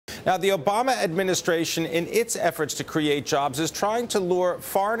Now, the Obama administration, in its efforts to create jobs, is trying to lure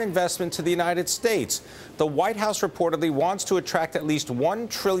foreign investment to the United States. The White House reportedly wants to attract at least $1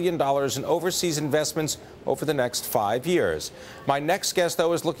 trillion in overseas investments over the next 5 years. My next guest,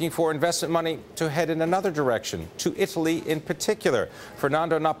 though, is looking for investment money to head in another direction, to Italy in particular.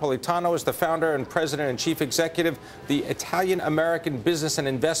 Fernando Napolitano is the founder and president and chief executive of the Italian-American Business and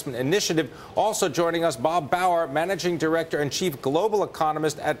Investment Initiative. Also joining us, Bob Baur, managing director and chief global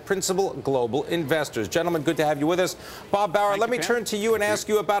economist at Principal Global Investors. Gentlemen, good to have you with us. Bob Baur, let me turn to you and ask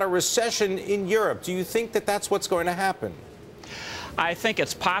you about a recession in Europe. Do you think that that's what's going to happen? I think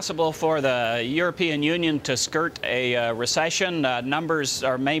it's possible for the European Union to skirt a recession. Numbers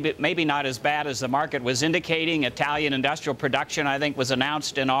are maybe not as bad as the market was indicating. Italian industrial production, I think, was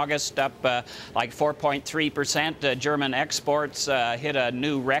announced in August, up like 4.3%. German exports hit a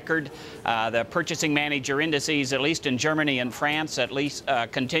new record. The purchasing manager indices, at least in Germany and France, at least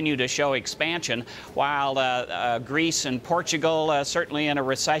continue to show expansion, while Greece and Portugal certainly in a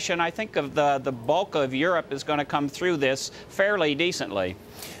recession. I think of the bulk of Europe is going to come through this fairly decently.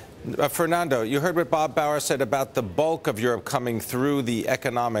 Fernando, you heard what Bob Baur said about the bulk of Europe coming through the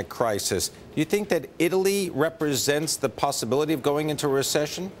economic crisis. Do you think that Italy represents the possibility of going into a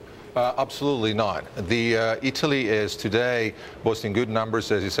recession? Absolutely not. Italy is today boasting good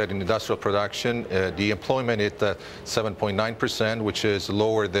numbers, as you said, in industrial production. The employment is 7.9%, which is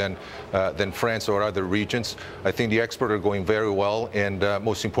lower than France or other regions. I think the exports are going very well, and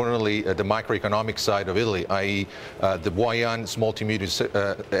most importantly, the macroeconomic side of Italy, i.e., the buoyant small to medium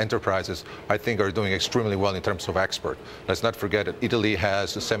enterprises, I think are doing extremely well in terms of export. Let's not forget that Italy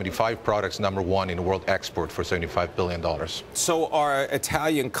has 75 products, #1 in the world export for $75 billion. So are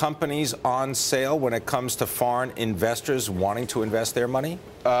Italian companies on sale when it comes to foreign investors wanting to invest their money?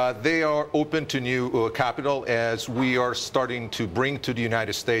 They are open to new capital, as we are starting to bring to the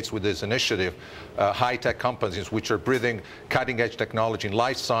United States with this initiative high-tech companies which are bringing cutting-edge technology in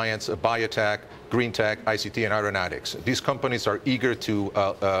life science, biotech, green tech, ICT, and aeronautics. These companies are eager to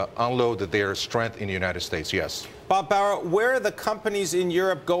unload their strength in the United States, yes. Bob Baur, where are the companies in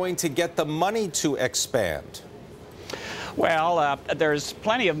Europe going to get the money to expand? Well, there's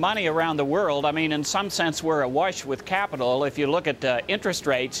plenty of money around the world. I mean, in some sense, we're awash with capital. If you look at interest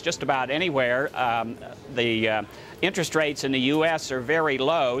rates just about anywhere, the interest rates in the U.S. are very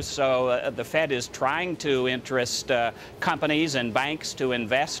low, so the Fed is trying to interest companies and banks to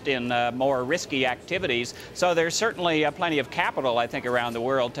invest in more risky activities. So there's certainly plenty of capital, I think, around the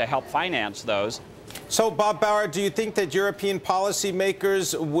world to help finance those. So, Bob Baur, do you think that European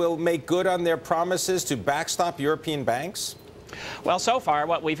policymakers will make good on their promises to backstop European banks? Well, so far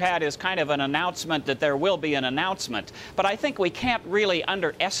what we've had is kind of an announcement that there will be an announcement. But I think we can't really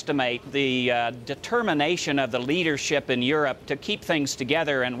underestimate the determination of the leadership in Europe to keep things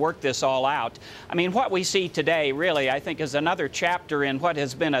together and work this all out. I mean, what we see today really, I think, is another chapter in what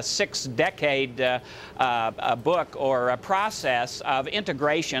has been a 6-decade book or a process of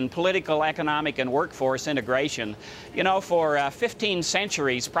integration, political, economic, and workforce integration. You know, for 15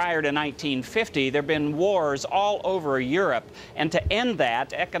 centuries prior to 1950, there have been wars all over Europe. And to end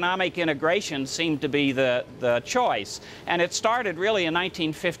that, economic integration seemed to be the choice. And it started really in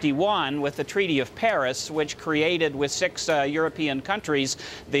 1951 with the Treaty of Paris, which created with 6 European countries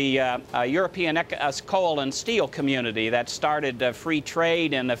the European Coal and Steel Community that started free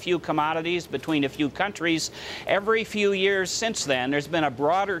trade in a few commodities between a few countries. Every few years since then, there's been a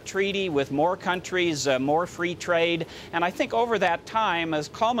broader treaty with more countries, more free trade. And I think over that time is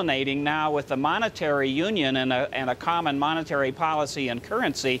culminating now with the monetary union and a common monetary policy and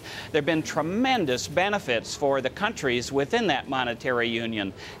currency. There have been tremendous benefits for the countries within that monetary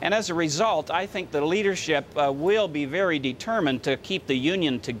union. And as a result, I think the leadership will be very determined to keep the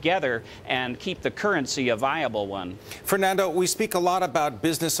union together and keep the currency a viable one. Fernando, we speak a lot about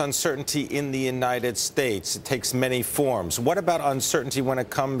business uncertainty in the United States. It takes many forms. What about uncertainty when it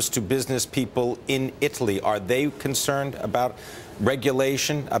comes to business people in Italy? Are they concerned about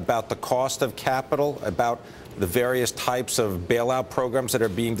regulation, about the cost of capital, about the various types of bailout programs that are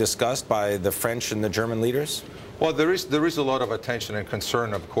being discussed by the French and the German leaders? Well, there is a lot of attention and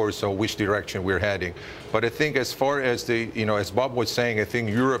concern, of course, on which direction we're heading. But I think as far as as Bob was saying, I think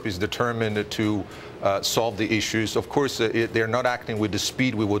Europe is determined to solve the issues. Of course, they're not acting with the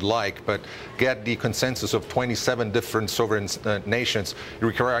speed we would like, but get the consensus of 27 different sovereign nations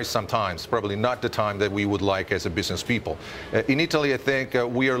requires some time. Probably not the time that we would like as a business people. In Italy, I think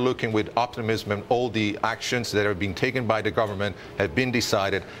we are looking with optimism, and all the actions that have been taken by the government have been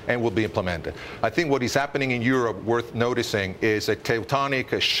decided and will be implemented. I think what is happening in Europe Europe worth noticing is a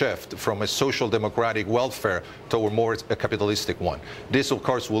tectonic shift from a social democratic welfare toward more a capitalistic one. This, of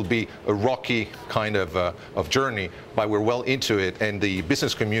course, will be a rocky kind of journey, but we're well into it, and the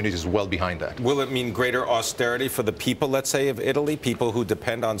business community is well behind that. Will it mean greater austerity for the people, let's say, of Italy, people who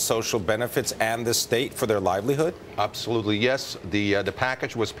depend on social benefits and the state for their livelihood? Absolutely, yes. The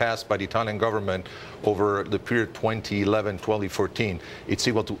package was passed by the Italian government over the period 2011-2014. It's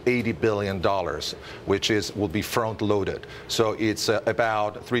equal to $80 billion, which will be front-loaded. So it's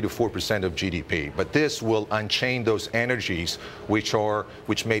about 3 to 4% of GDP. But this will unchain those energies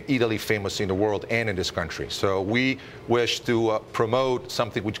which made Italy famous in the world and in this country. So we wish to promote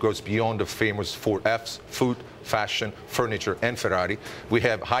something which goes beyond the famous 4 Fs: food, fashion, furniture, and Ferrari. We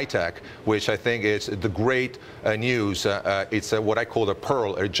have high-tech, which I think is the great news. It's what I call a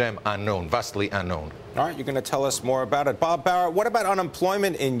pearl, a gem unknown, vastly unknown. All right, you're going to tell us more about it. Bob Baur, what about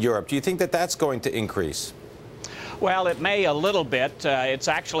unemployment in Europe? Do you think that that's going to increase? Well, it may a little bit. It's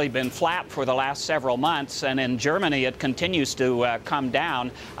actually been flat for the last several months, and in Germany it continues to come down.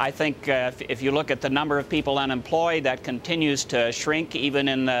 I think if you look at the number of people unemployed, that continues to shrink. Even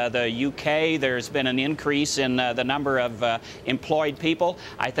in the UK, there's been an increase in the number of employed people.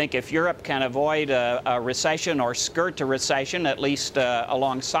 I think if Europe can avoid a recession or skirt a recession, at least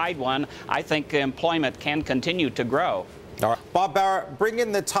alongside one, I think employment can continue to grow. All right. Bob Baur, bring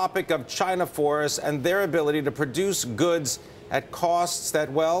in the topic of China for us and their ability to produce goods at costs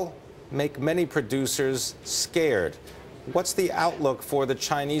that, well, make many producers scared. What's the outlook for the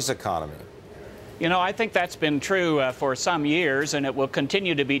Chinese economy? You know, I think that's been true for some years, and it will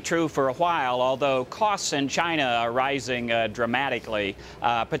continue to be true for a while, although costs in China are rising dramatically,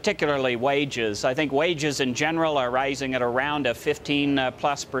 particularly wages. I think wages in general are rising at around a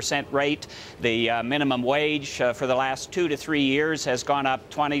 15+% rate. The minimum wage for the last 2 to 3 years has gone up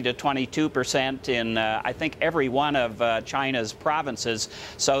 20 to 22% in, I think, every one of China's provinces.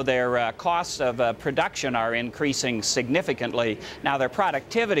 So their costs of production are increasing significantly. Now, their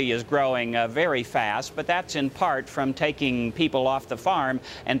productivity is growing very fast, but that's in part from taking people off the farm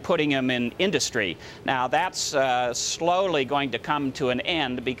and putting them in industry. Now, that's slowly going to come to an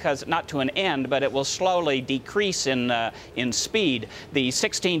end, because not to an end, but it will slowly decrease in speed. The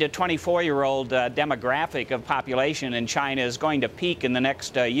 16 to 24-year-old demographic of population in China is going to peak in the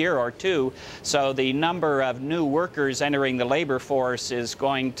next year or two, so the number of new workers entering the labor force is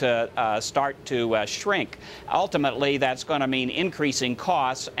going to start to shrink. Ultimately, that's going to mean increasing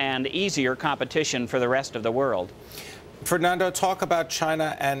costs and easier competition for the rest of the world. Fernando, talk about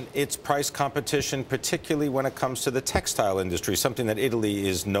China and its price competition, particularly when it comes to the textile industry, something that Italy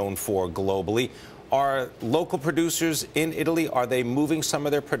is known for globally. Are local producers in Italy, are they moving some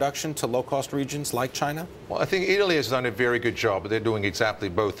of their production to low-cost regions like China? Well, I think Italy has done a very good job. They're doing exactly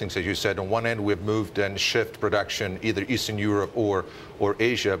both things, as you said. On one end, we've moved and shifted production either Eastern Europe or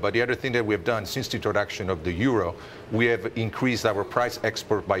Asia. But the other thing that we have done since the introduction of the euro, we have increased our price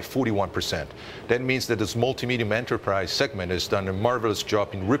export by 41%. That means that this multi-medium enterprise segment has done a marvelous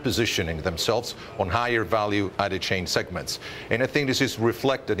job in repositioning themselves on higher value added chain segments. And I think this is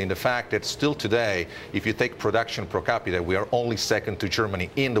reflected in the fact that still today, if you take production per capita, we are only second to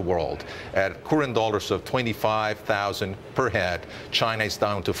Germany in the world. At current dollars of 25,000 per head, China is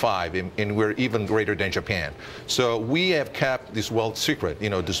down to 5, and we're even greater than Japan. So we have kept this world secret. You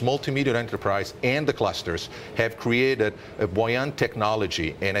know, this multimedia enterprise and the clusters have created a buoyant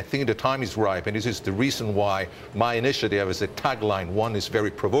technology, and I think the time is ripe, and this is the reason why my initiative is a tagline. One is very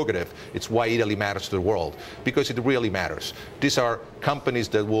provocative. It's why Italy matters to the world, because it really matters. These are companies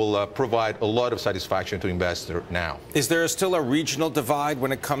that will provide a lot of satisfaction to investors now. Is there still a regional divide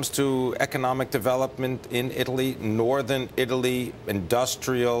when it comes to economic development in Italy? Northern Italy,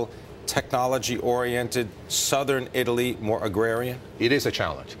 industrial, technology-oriented, southern Italy, more agrarian? It is a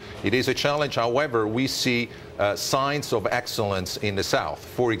challenge. It is a challenge. However, we see signs of excellence in the south.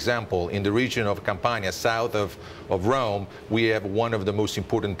 For example, in the region of Campania, south of Rome, we have one of the most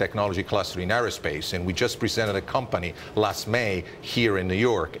important technology clusters in aerospace, and we just presented a company last May here in New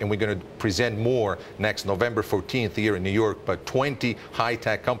York, and we're going to present more next November 14th here in New York, but 20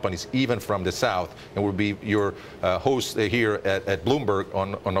 high-tech companies, even from the south, and we'll be your host here at Bloomberg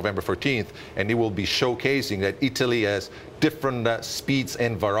on November 14th, and it will be showcasing that Italy has different speeds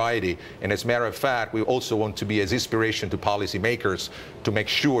and variety. And as a matter of fact, we also want to be as inspiration to policymakers to make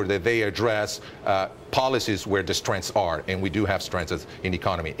sure that they address policies where the strengths are. And we do have strengths in the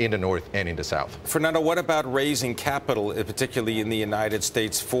economy in the north and in the south. Fernando, what about raising capital, particularly in the United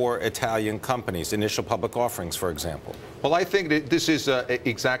States, for Italian companies, initial public offerings, for example? Well, I think that this is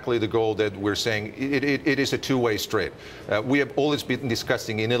exactly the goal that we're saying. It is a two-way street. We have always been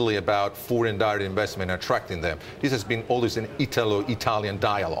discussing in Italy about foreign direct investment and attracting them. This has been always an Italo-Italian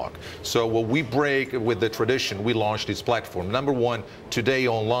dialogue. So what we break with the tradition, we launched this platform. Number one, today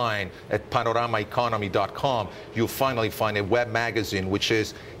online at panoramaeconomy.com, you'll finally find a web magazine which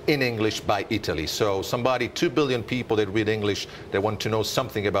is in English by Italy. So 2 billion people that read English, they want to know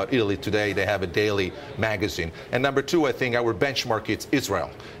something about Italy today, they have a daily magazine. And number two, I think our benchmark is Israel.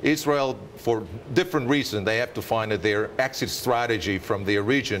 Israel, for different reasons, they have to find their exit strategy from their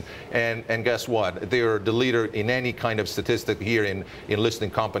region. And guess what? They are the leader in any kind of statistic here in listing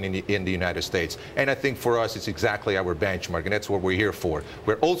company in the United States. And I think for us, it's exactly our benchmark, and that's what we're here for.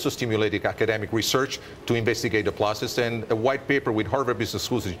 We're also stimulating academic research to investigate the process, and a white paper with Harvard Business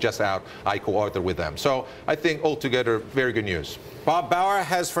School is just out. I co-authored with them. So I think altogether, very good news. Bob Baur,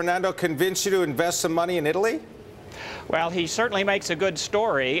 has Fernando convinced you to invest some money in Italy? Well, he certainly makes a good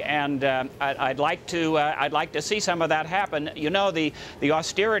story, and I'd like to see some of that happen. You know, the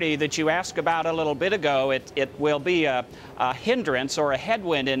austerity that you asked about a little bit ago, it will be a hindrance or a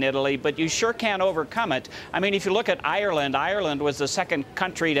headwind in Italy, but you sure can't overcome it. I mean, if you look at Ireland, Ireland was the second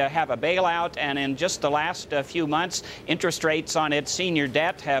country to have a bailout, and in just the last few months, interest rates on its senior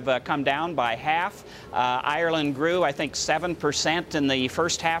debt have come down by half. Ireland grew, I think, 7% in the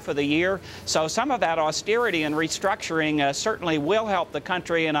first half of the year. So some of that austerity and restructuring certainly will help the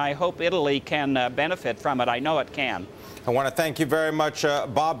country, and I hope Italy can benefit from it. I know it can. I want to thank you very much,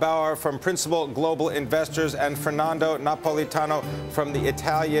 Bob Baur from Principal Global Investors and Fernando Napolitano from the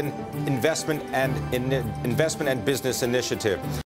Italian Investment and Business Initiative.